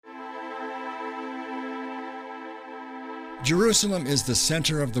Jerusalem is the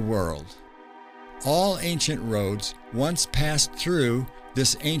center of the world. All ancient roads once passed through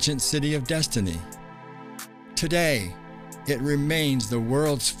this ancient city of destiny. Today, it remains the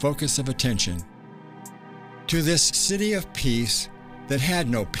world's focus of attention. To this city of peace that had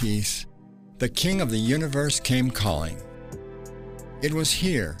no peace, the King of the universe came calling. It was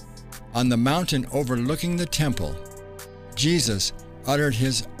here, on the mountain overlooking the temple, Jesus uttered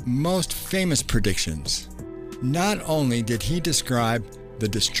his most famous predictions. Not only did he describe the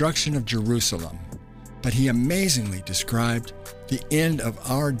destruction of Jerusalem, but he amazingly described the end of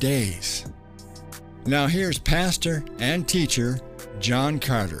our days. Now here's pastor and teacher John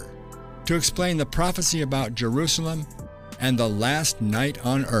Carter to explain the prophecy about Jerusalem and the last night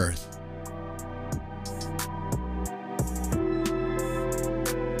on earth.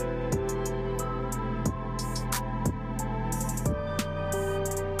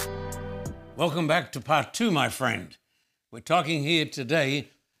 Welcome back to part 2, my friend. We're talking here today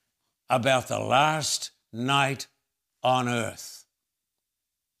about the last night on earth.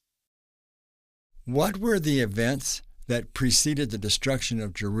 What were the events that preceded the destruction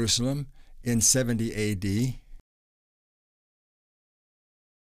of Jerusalem in 70 AD?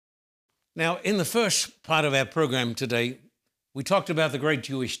 Now, in the first part of our program today, we talked about the great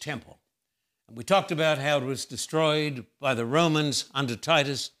Jewish temple. We talked about how it was destroyed by the Romans under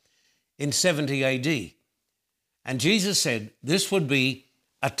Titus in 70 AD. And Jesus said this would be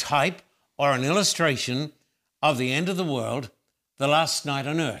a type or an illustration of the end of the world, the last night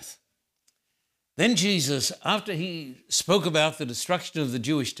on earth. Then Jesus, after he spoke about the destruction of the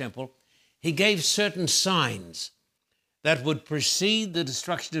Jewish temple, he gave certain signs that would precede the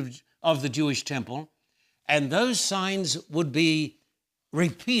destruction of the Jewish temple, and those signs would be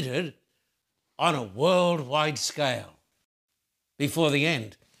repeated on a worldwide scale before the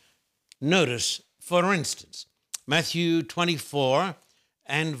end. Notice, for instance, Matthew 24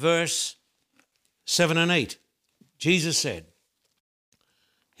 and verse 7 and 8. Jesus said,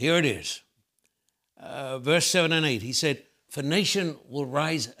 here it is, verse 7 and 8. He said, for nation will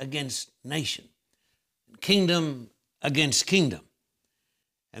rise against nation, kingdom against kingdom,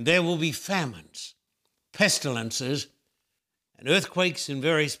 and there will be famines, pestilences, and earthquakes in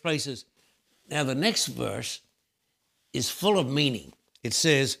various places. Now, the next verse is full of meaning. It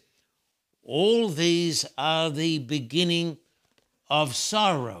says, all these are the beginning of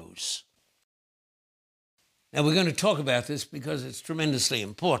sorrows. Now, we're going to talk about this because it's tremendously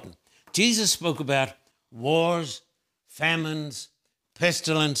important. Jesus spoke about wars, famines,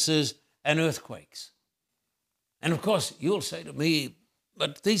 pestilences, and earthquakes. And of course, you'll say to me,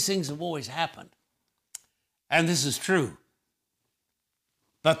 but these things have always happened. And this is true.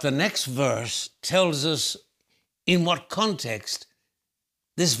 But the next verse tells us in what context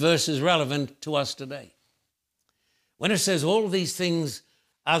this verse is relevant to us today. When it says all these things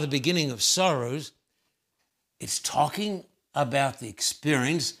are the beginning of sorrows, it's talking about the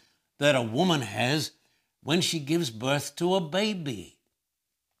experience that a woman has when she gives birth to a baby.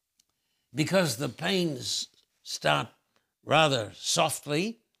 Because the pains start rather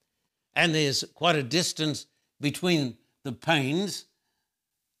softly, and there's quite a distance between the pains,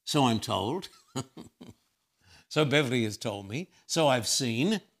 so I'm told. So Beverly has told me, so I've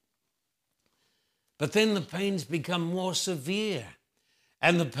seen. But then the pains become more severe,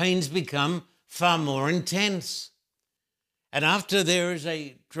 and the pains become far more intense. And after there is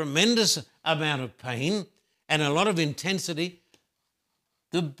a tremendous amount of pain and a lot of intensity,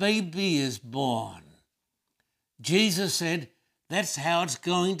 the baby is born. Jesus said, that's how it's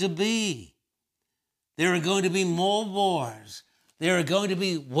going to be. There are going to be more wars. There are going to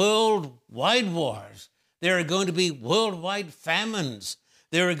be worldwide wars. There are going to be worldwide famines.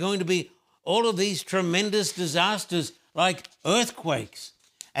 There are going to be all of these tremendous disasters like earthquakes.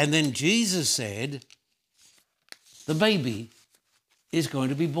 And then Jesus said, the baby is going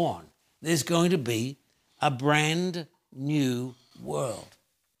to be born. There's going to be a brand new world.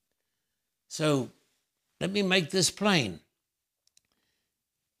 So let me make this plain.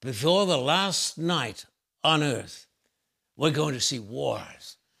 Before the last night on earth, we're going to see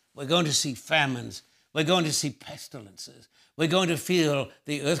wars. We're going to see famines. We're going to see pestilences. We're going to feel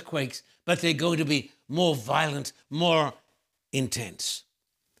the earthquakes, but they're going to be more violent, more intense.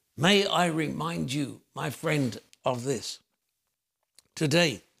 May I remind you, my friend, of this.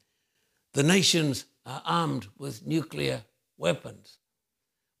 Today, the nations are armed with nuclear weapons.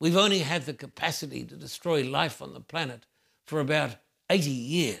 We've only had the capacity to destroy life on the planet for about 80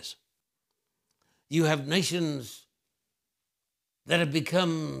 years. You have nations that have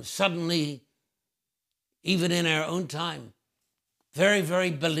become suddenly, even in our own time, very,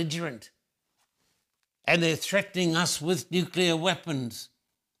 very belligerent and they're threatening us with nuclear weapons.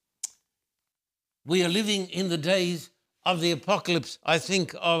 We are living in the days of the apocalypse. I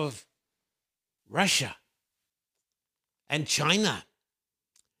think of Russia and China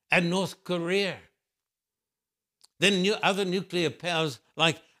and North Korea. Then other nuclear powers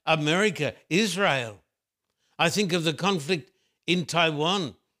like America, Israel. I think of the conflict in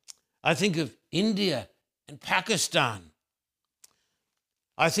Taiwan. I think of India and Pakistan.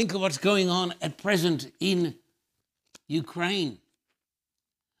 I think of what's going on at present in Ukraine.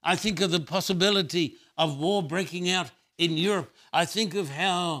 I think of the possibility of war breaking out in Europe. I think of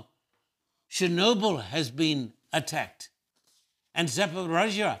how Chernobyl has been attacked and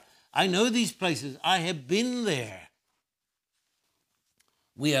Zaporizhzhia. I know these places. I have been there.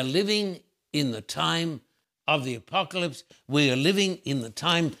 We are living in the time of the apocalypse. We are living in the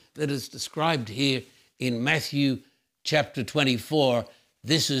time that is described here in Matthew chapter 24.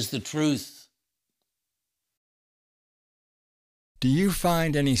 This is the truth. Do you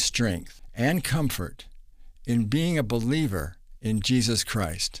find any strength and comfort in being a believer in Jesus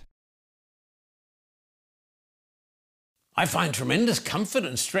Christ? I find tremendous comfort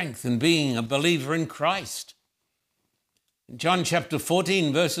and strength in being a believer in Christ. In John chapter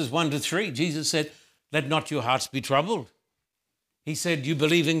 14, verses 1 to 3, Jesus said, "Let not your hearts be troubled." He said, "You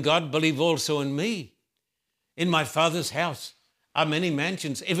believe in God, believe also in me. In my Father's house are many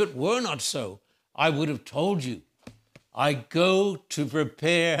mansions. If it were not so, I would have told you. I go to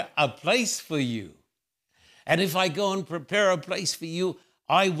prepare a place for you. And if I go and prepare a place for you,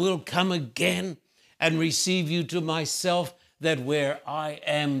 I will come again and receive you to myself, that where I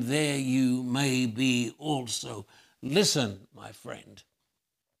am, there you may be also." Listen, my friend,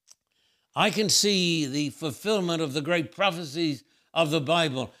 I can see the fulfillment of the great prophecies of the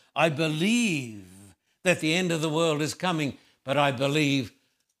Bible. I believe that the end of the world is coming, but I believe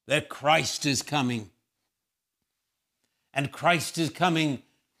that Christ is coming. And Christ is coming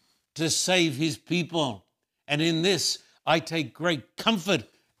to save his people. And in this, I take great comfort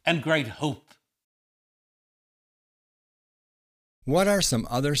and great hope. What are some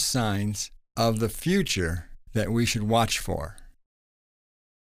other signs of the future that we should watch for?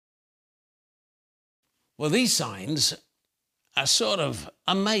 Well, these signs are sort of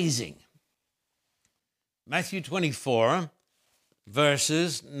amazing. Matthew 24,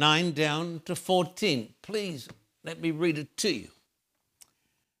 verses 9 down to 14. Please let me read it to you.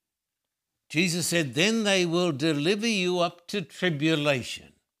 Jesus said, "Then they will deliver you up to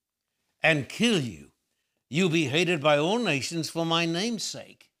tribulation and kill you. You'll be hated by all nations for my name's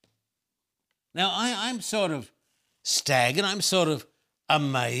sake." Now, I'm sort of staggered. I'm sort of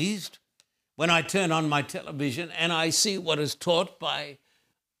amazed when I turn on my television and I see what is taught by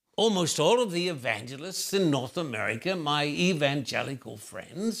almost all of the evangelists in North America, my evangelical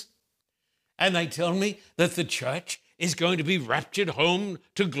friends, and they tell me that the church is going to be raptured home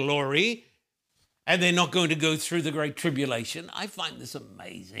to glory and they're not going to go through the great tribulation. I find this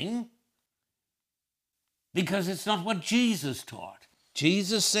amazing because it's not what Jesus taught.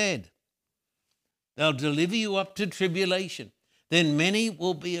 Jesus said, "They'll deliver you up to tribulation. Then many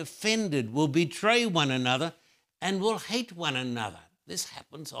will be offended, will betray one another, and will hate one another." This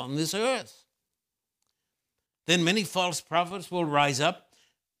happens on this earth. "Then many false prophets will rise up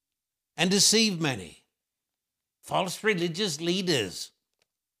and deceive many." False religious leaders.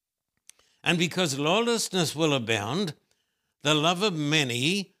 "And because lawlessness will abound, the love of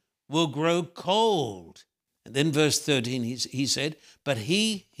many will grow cold." And then verse 13, he said, "But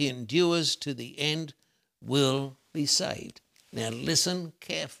he who endures to the end will be saved." Now listen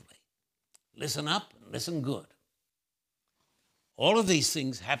carefully. Listen up and listen good. All of these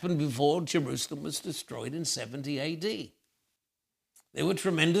things happened before Jerusalem was destroyed in 70 AD. There were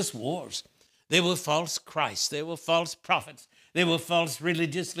tremendous wars. There were false Christs. There were false prophets. There were false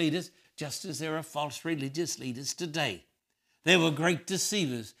religious leaders, just as there are false religious leaders today. There were great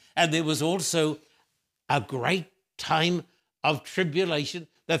deceivers. And there was also a great time of tribulation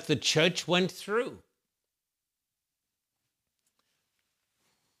that the church went through.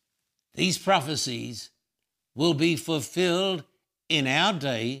 These prophecies will be fulfilled in our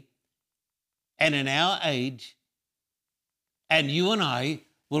day and in our age, and you and I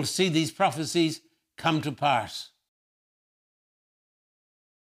will see these prophecies come to pass.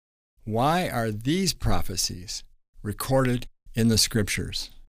 Why are these prophecies recorded in the Scriptures?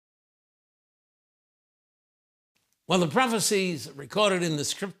 Well, the prophecies recorded in the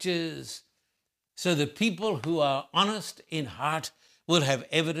Scriptures so that people who are honest in heart will have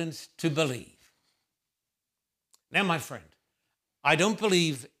evidence to believe. Now, my friend, I don't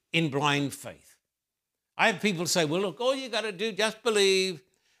believe in blind faith. I have people say, "Well, look, all you got to do, just believe."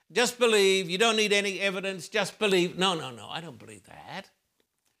 Just believe. You don't need any evidence. Just believe. No, I don't believe that.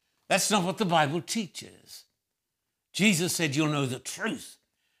 That's not what the Bible teaches. Jesus said you'll know the truth,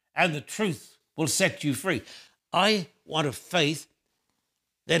 and the truth will set you free. I want a faith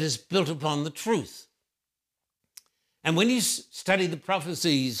that is built upon the truth. And when you study the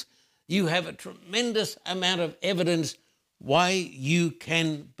prophecies, you have a tremendous amount of evidence why you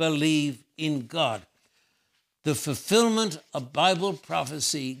can believe in God. The fulfillment of Bible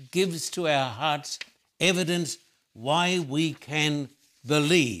prophecy gives to our hearts evidence why we can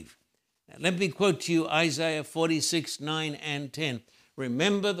believe. Now, let me quote to you Isaiah 46, 9 and 10.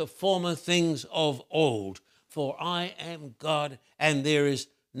 Remember the former things of old, for I am God and there is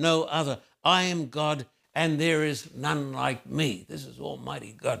no other. I am God and there is none like me. This is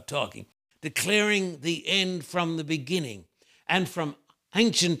Almighty God talking, declaring the end from the beginning and from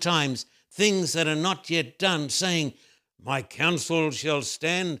ancient times, things that are not yet done, saying, my counsel shall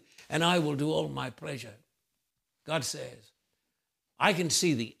stand and I will do all my pleasure. God says, I can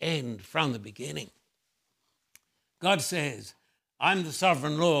see the end from the beginning. God says, I'm the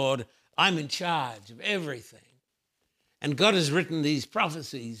sovereign Lord. I'm in charge of everything. And God has written these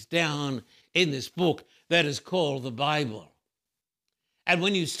prophecies down in this book that is called the Bible. And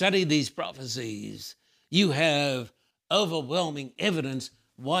when you study these prophecies, you have overwhelming evidence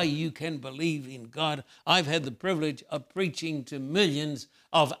why you can believe in God. I've had the privilege of preaching to millions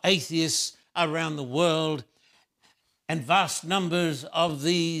of atheists around the world, and vast numbers of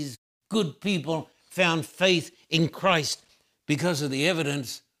these good people found faith in Christ because of the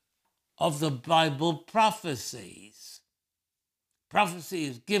evidence of the Bible prophecies. Prophecy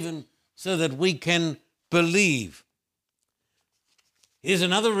is given so that we can believe. Here's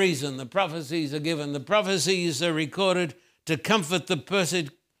another reason the prophecies are given. The prophecies are recorded to comfort the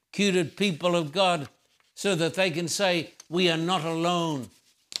persecuted people of God so that they can say, we are not alone.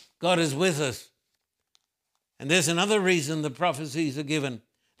 God is with us. And there's another reason the prophecies are given.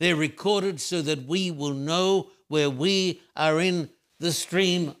 They're recorded so that we will know where we are in the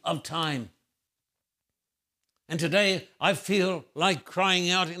stream of time. And today I feel like crying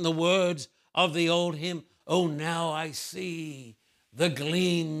out in the words of the old hymn, oh, now I see the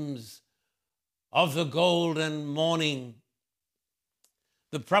gleams of the golden morning.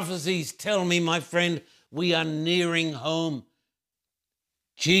 The prophecies tell me, my friend, we are nearing home.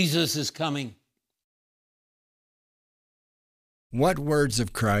 Jesus is coming. What words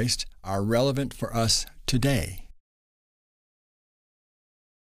of Christ are relevant for us today?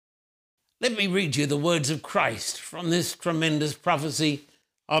 Let me read you the words of Christ from this tremendous prophecy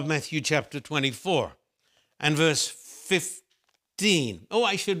of Matthew chapter 24 and verse 15. Oh,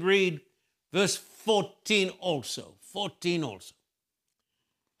 I should read verse 14 also. 14 also.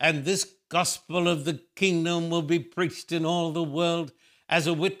 And this gospel of the kingdom will be preached in all the world as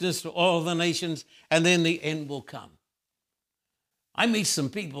a witness to all the nations, and then the end will come. I meet some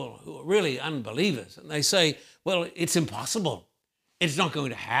people who are really unbelievers, and they say, well, it's impossible. It's not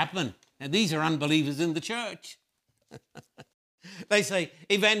going to happen. And these are unbelievers in the church. They say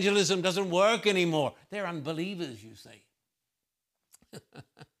evangelism doesn't work anymore. They're unbelievers, you see.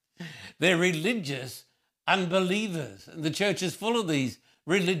 They're religious unbelievers. And the church is full of these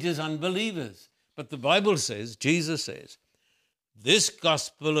religious unbelievers. But the Bible says, Jesus says, this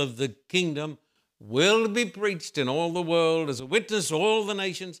gospel of the kingdom will be preached in all the world as a witness to all the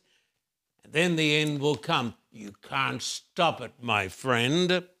nations, and then the end will come. You can't stop it, my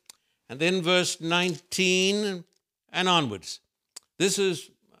friend. And then verse 19 and onwards. This is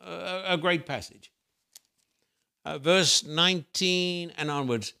a great passage. Verse 19 and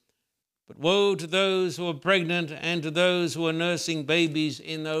onwards. But woe to those who are pregnant and to those who are nursing babies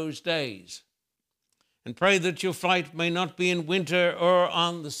in those days. And pray that your flight may not be in winter or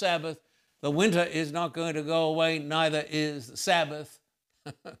on the Sabbath. The winter is not going to go away, neither is the Sabbath.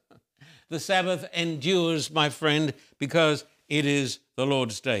 The Sabbath endures, my friend, because it is the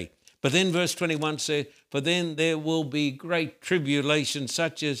Lord's day. But then verse 21 says, for then there will be great tribulation,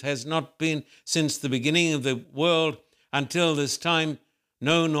 such as has not been since the beginning of the world until this time,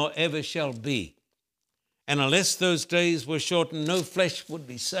 no, nor ever shall be. And unless those days were shortened, no flesh would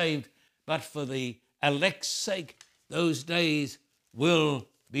be saved, but for the elect's sake, those days will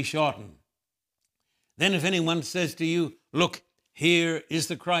be shortened. Then if anyone says to you, look, here is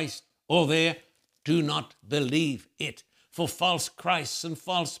the Christ, or there, do not believe it. For false Christs and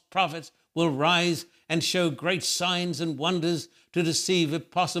false prophets will rise and show great signs and wonders to deceive,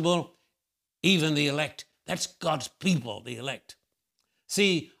 if possible, even the elect. That's God's people, the elect.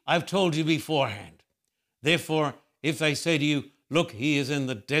 See, I've told you beforehand. Therefore, if they say to you, look, he is in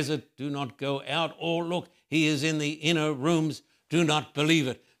the desert, do not go out. Or look, he is in the inner rooms, do not believe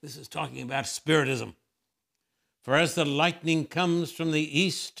it. This is talking about Spiritism. For as the lightning comes from the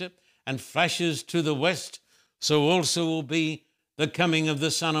east and flashes to the west, so also will be the coming of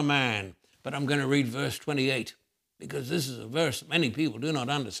the Son of Man. But I'm going to read verse 28, because this is a verse many people do not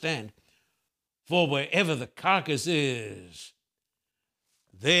understand. For wherever the carcass is,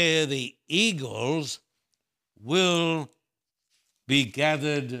 there the eagles will be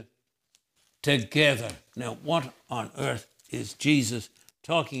gathered together. Now, what on earth is Jesus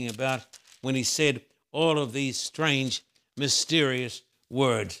talking about when he said all of these strange, mysterious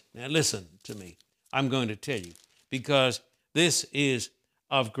words? Now, listen to me. I'm going to tell you, because this is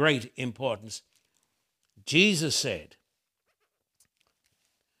of great importance. Jesus said,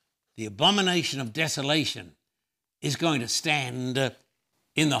 the abomination of desolation is going to stand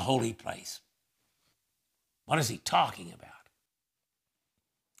in the holy place. What is he talking about?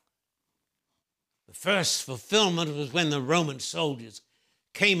 The first fulfillment was when the Roman soldiers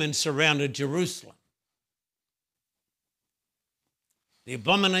came and surrounded Jerusalem. The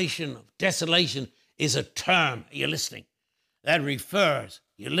abomination of desolation is a term, are you listening? That refers,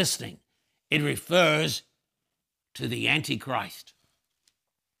 you're listening, it refers to the Antichrist.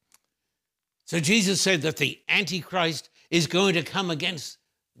 So Jesus said that the Antichrist is going to come against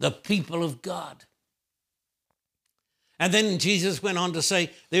the people of God. And then Jesus went on to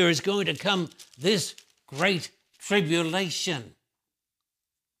say there is going to come this great tribulation.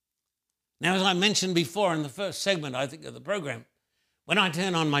 Now, as I mentioned before in the first segment, I think, of the program, when I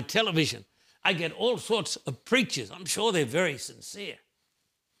turn on my television, I get all sorts of preachers. I'm sure they're very sincere.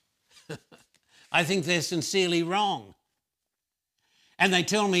 I think they're sincerely wrong. And they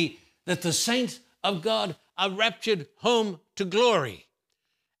tell me that the saints of God are raptured home to glory.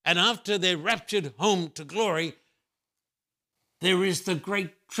 And after they're raptured home to glory, there is the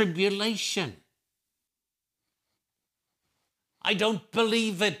great tribulation. I don't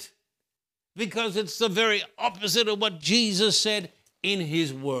believe it, because it's the very opposite of what Jesus said in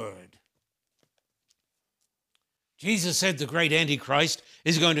his word. Jesus said the great Antichrist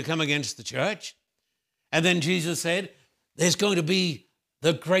is going to come against the church. And then Jesus said there's going to be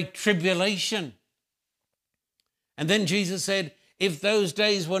the great tribulation. And then Jesus said if those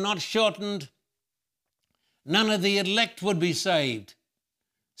days were not shortened, none of the elect would be saved.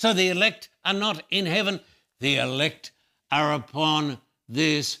 So the elect are not in heaven. The elect are upon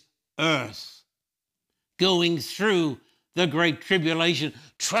this earth, going through the great tribulation,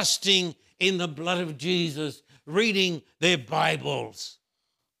 trusting in the blood of Jesus, reading their Bibles,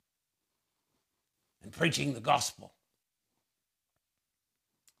 and preaching the gospel.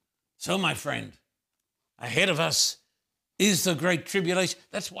 So, my friend, ahead of us is the great tribulation.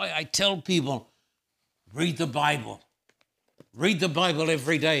 That's why I tell people, read the Bible. Read the Bible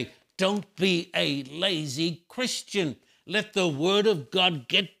every day. Don't be a lazy Christian. Let the Word of God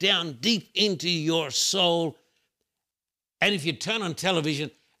get down deep into your soul. And if you turn on television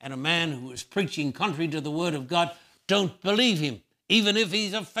and a man who is preaching contrary to the Word of God, don't believe him, even if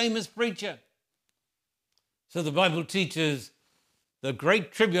he's a famous preacher. So the Bible teaches the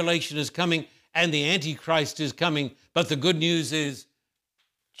great tribulation is coming and the Antichrist is coming, but the good news is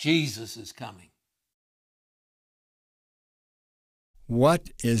Jesus is coming. What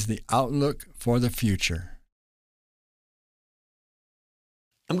is the outlook for the future?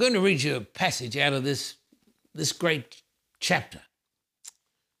 I'm going to read you a passage out of this great chapter,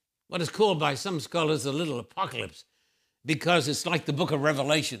 what is called by some scholars the little apocalypse, because it's like the book of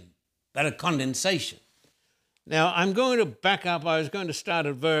Revelation, but a condensation. Now, I'm going to back up. I was going to start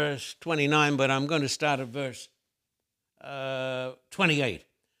at verse 29, but I'm going to start at verse 28.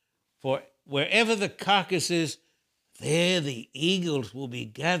 For wherever the carcass is, there the eagles will be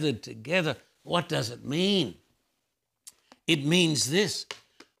gathered together. What does it mean? It means this,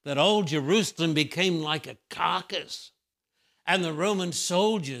 that old Jerusalem became like a carcass, and the Roman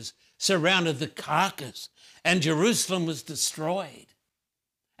soldiers surrounded the carcass, and Jerusalem was destroyed,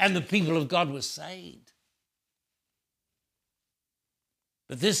 and the people of God were saved.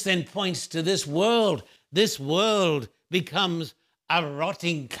 But this then points to this world. This world becomes a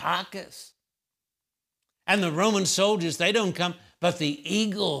rotting carcass. And the Roman soldiers, they don't come, but the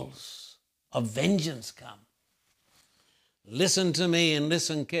eagles of vengeance come. Listen to me and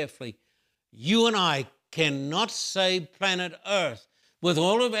listen carefully. You and I cannot save planet Earth. With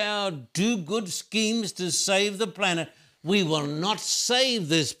all of our do-good schemes to save the planet, we will not save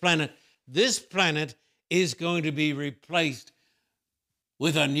this planet. This planet is going to be replaced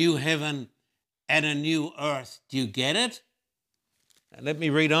with a new heaven and a new earth. Do you get it? Now let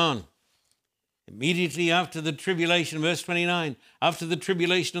me read on. Immediately after the tribulation, verse 29, after the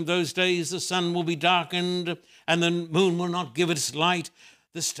tribulation of those days, the sun will be darkened and the moon will not give its light.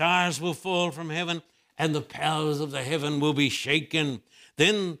 the stars will fall from heaven, and the powers of the heaven will be shaken.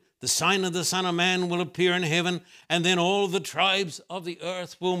 Then the sign of the Son of Man will appear in heaven, and then all the tribes of the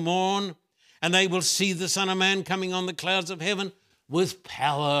earth will mourn, and they will see the Son of Man coming on the clouds of heaven with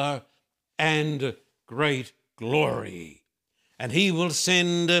power and great glory. And he will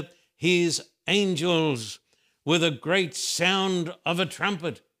send his angels with a great sound of a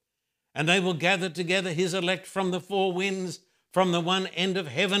trumpet, and they will gather together his elect from the four winds, from the one end of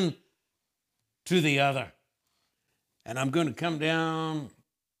heaven to the other. And I'm going to come down,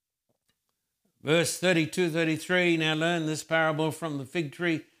 verse 32, 33. Now learn this parable from the fig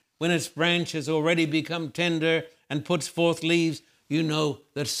tree. When its branch has already become tender and puts forth leaves, you know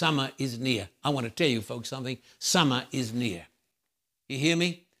that summer is near. I want to tell you folks something. Summer is near. You hear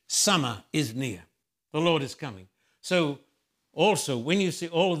me? Summer is near. The Lord is coming. So also, when you see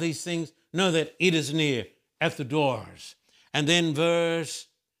all of these things, know that it is near at the doors. And then verse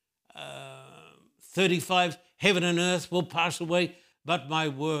 35, heaven and earth will pass away, but my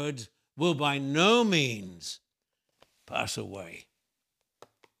words will by no means pass away.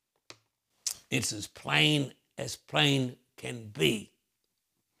 It's as plain can be.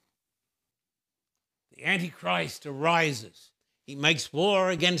 The Antichrist arises. He makes war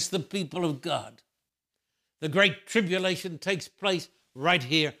against the people of God. The great tribulation takes place right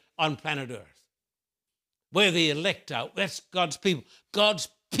here on planet Earth, where the elect are. That's God's people. God's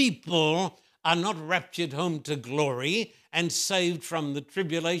people are not raptured home to glory and saved from the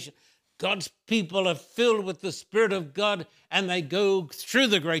tribulation. God's people are filled with the Spirit of God, and they go through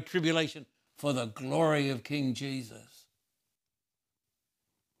the great tribulation for the glory of King Jesus.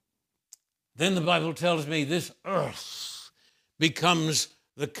 Then the Bible tells me this earth becomes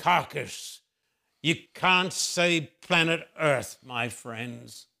the carcass. You can't say planet Earth, my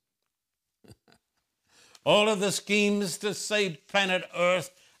friends. All of the schemes to save planet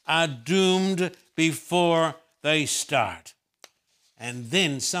Earth are doomed before they start. And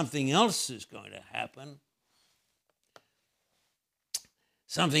then something else is going to happen.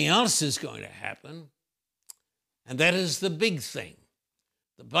 Something else is going to happen, and that is the big thing.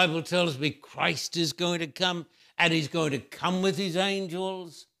 The Bible tells me Christ is going to come, and he's going to come with his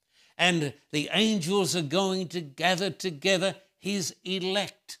angels, and the angels are going to gather together his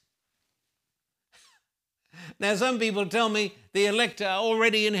elect. Now, some people tell me the elect are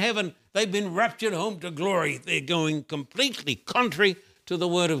already in heaven. They've been raptured home to glory. They're going completely contrary to the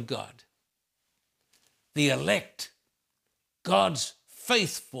word of God. The elect, God's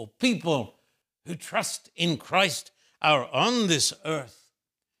faithful people who trust in Christ, are on this earth.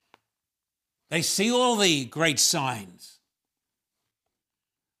 They see all the great signs.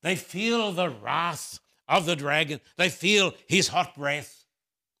 They feel the wrath of the dragon. They feel his hot breath.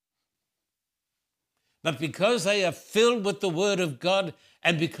 But because they are filled with the word of God,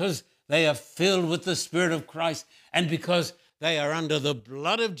 and because they are filled with the Spirit of Christ, and because they are under the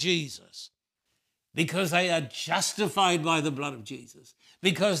blood of Jesus, because they are justified by the blood of Jesus,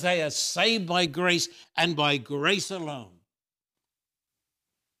 because they are saved by grace and by grace alone,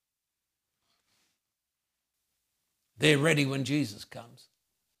 they're ready when Jesus comes.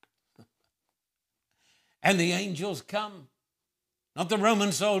 And the angels come, not the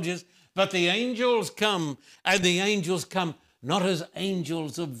Roman soldiers, but the angels come, and the angels come not as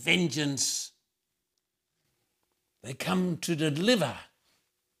angels of vengeance. They come to deliver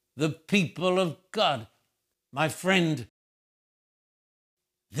the people of God. My friend,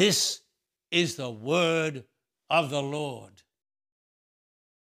 this is the word of the Lord.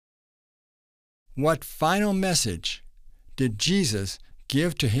 What final message did Jesus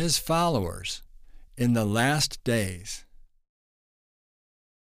give to his followers in the last days?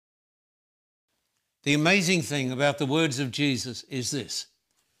 The amazing thing about the words of Jesus is this.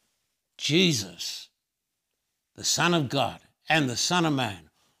 Jesus, the Son of God and the Son of Man,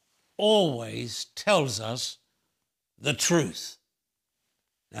 always tells us the truth.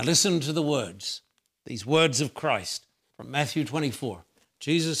 Now listen to the words, these words of Christ from Matthew 24.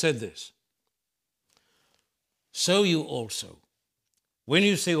 Jesus said this, "So you also, when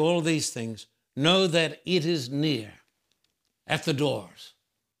you see all these things, know that it is near at the doors."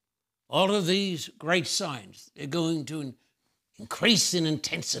 All of these great signs, they're going to increase in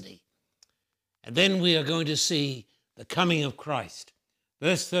intensity. And then we are going to see the coming of Christ.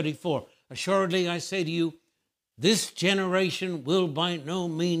 Verse 34, "Assuredly I say to you, this generation will by no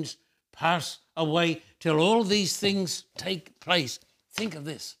means pass away till all these things take place." Think of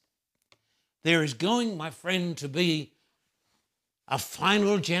this. There is going, my friend, to be a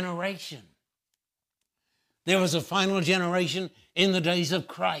final generation. There was a final generation in the days of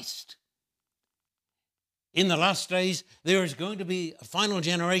Christ. in the last days, there is going to be a final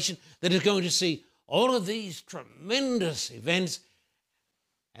generation that is going to see all of these tremendous events,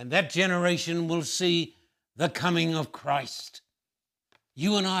 and that generation will see the coming of Christ.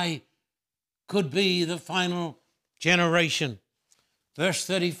 You and I could be the final generation. Verse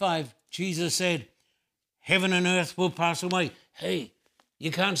 35, Jesus said, heaven and earth will pass away. Hey,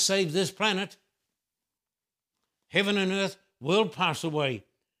 you can't save this planet. Heaven and earth will pass away,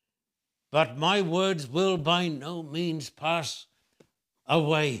 but my words will by no means pass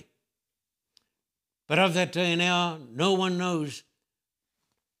away. But of that day and hour, no one knows,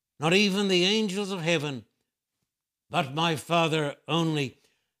 not even the angels of heaven, but my Father only.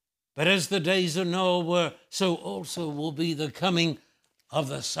 But as the days of Noah were, so also will be the coming of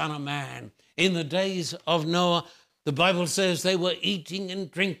the Son of Man. In the days of Noah, the Bible says they were eating and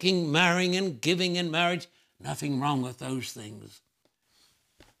drinking, marrying and giving in marriage. Nothing wrong with those things.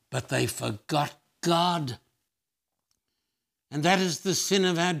 But they forgot God. And that is the sin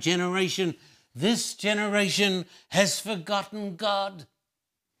of our generation. This generation has forgotten God.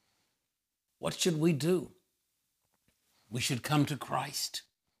 What should we do? We should come to Christ.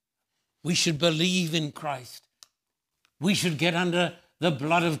 We should believe in Christ. We should get under the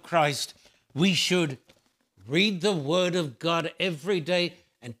blood of Christ. We should read the Word of God every day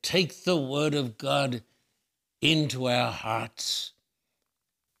and take the Word of God into our hearts.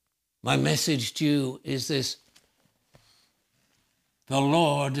 My message to you is this: the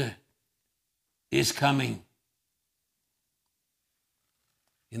Lord is coming.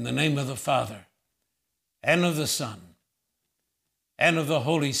 In the name of the Father, and of the Son, and of the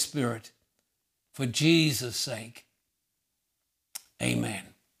Holy Spirit, for Jesus' sake, amen.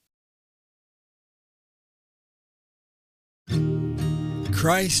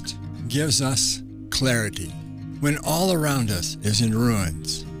 Christ gives us clarity. When all around us is in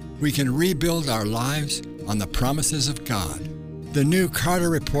ruins, we can rebuild our lives on the promises of God. The new Carter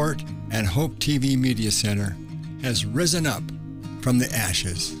Report and Hope TV Media Center has risen up from the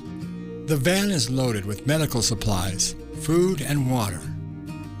ashes. The van is loaded with medical supplies, food, and water,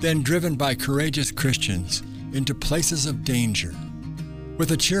 then driven by courageous Christians into places of danger.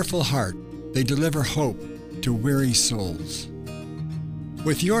 With a cheerful heart, they deliver hope to weary souls.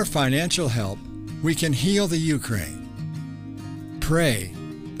 With your financial help, we can heal the Ukraine. Pray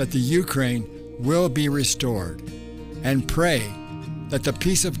that the Ukraine will be restored, and pray that the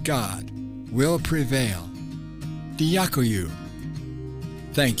peace of God will prevail. Diakoyu.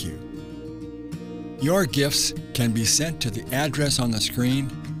 Thank you. Your gifts can be sent to the address on the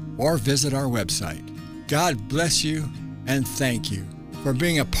screen or visit our website. God bless you and thank you for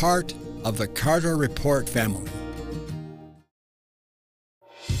being a part of the Carter Report family.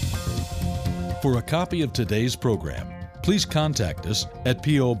 For a copy of today's program, please contact us at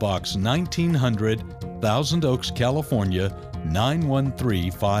P.O. Box 1900, Thousand Oaks, California,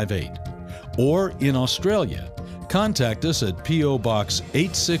 91358. Or in Australia, contact us at P.O. Box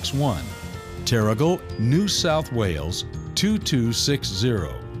 861, Terrigal, New South Wales, 2260.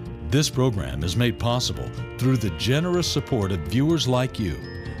 This program is made possible through the generous support of viewers like you.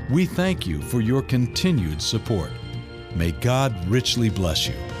 We thank you for your continued support. May God richly bless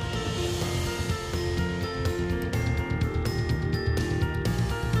you.